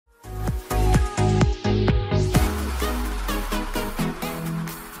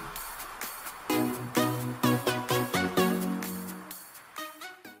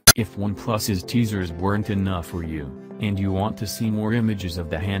If OnePlus's teasers weren't enough for you, and you want to see more images of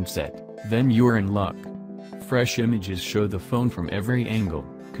the handset, then you're in luck. Fresh images show the phone from every angle,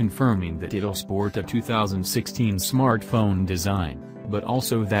 confirming that it'll sport a 2016 smartphone design, but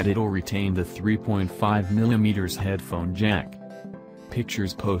also that it'll retain the 3.5mm headphone jack.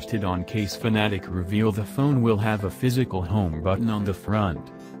 Pictures posted on Case Fanatic reveal the phone will have a physical home button on the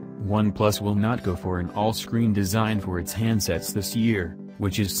front. OnePlus will not go for an all-screen design for its handsets this year,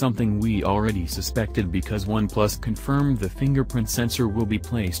 which is something we already suspected because OnePlus confirmed the fingerprint sensor will be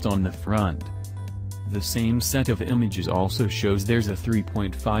placed on the front. The same set of images also shows there's a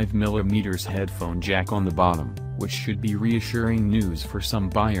 3.5mm headphone jack on the bottom, which should be reassuring news for some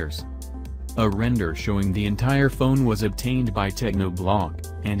buyers. A render showing the entire phone was obtained by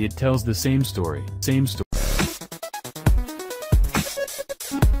Technoblog, and it tells the same story.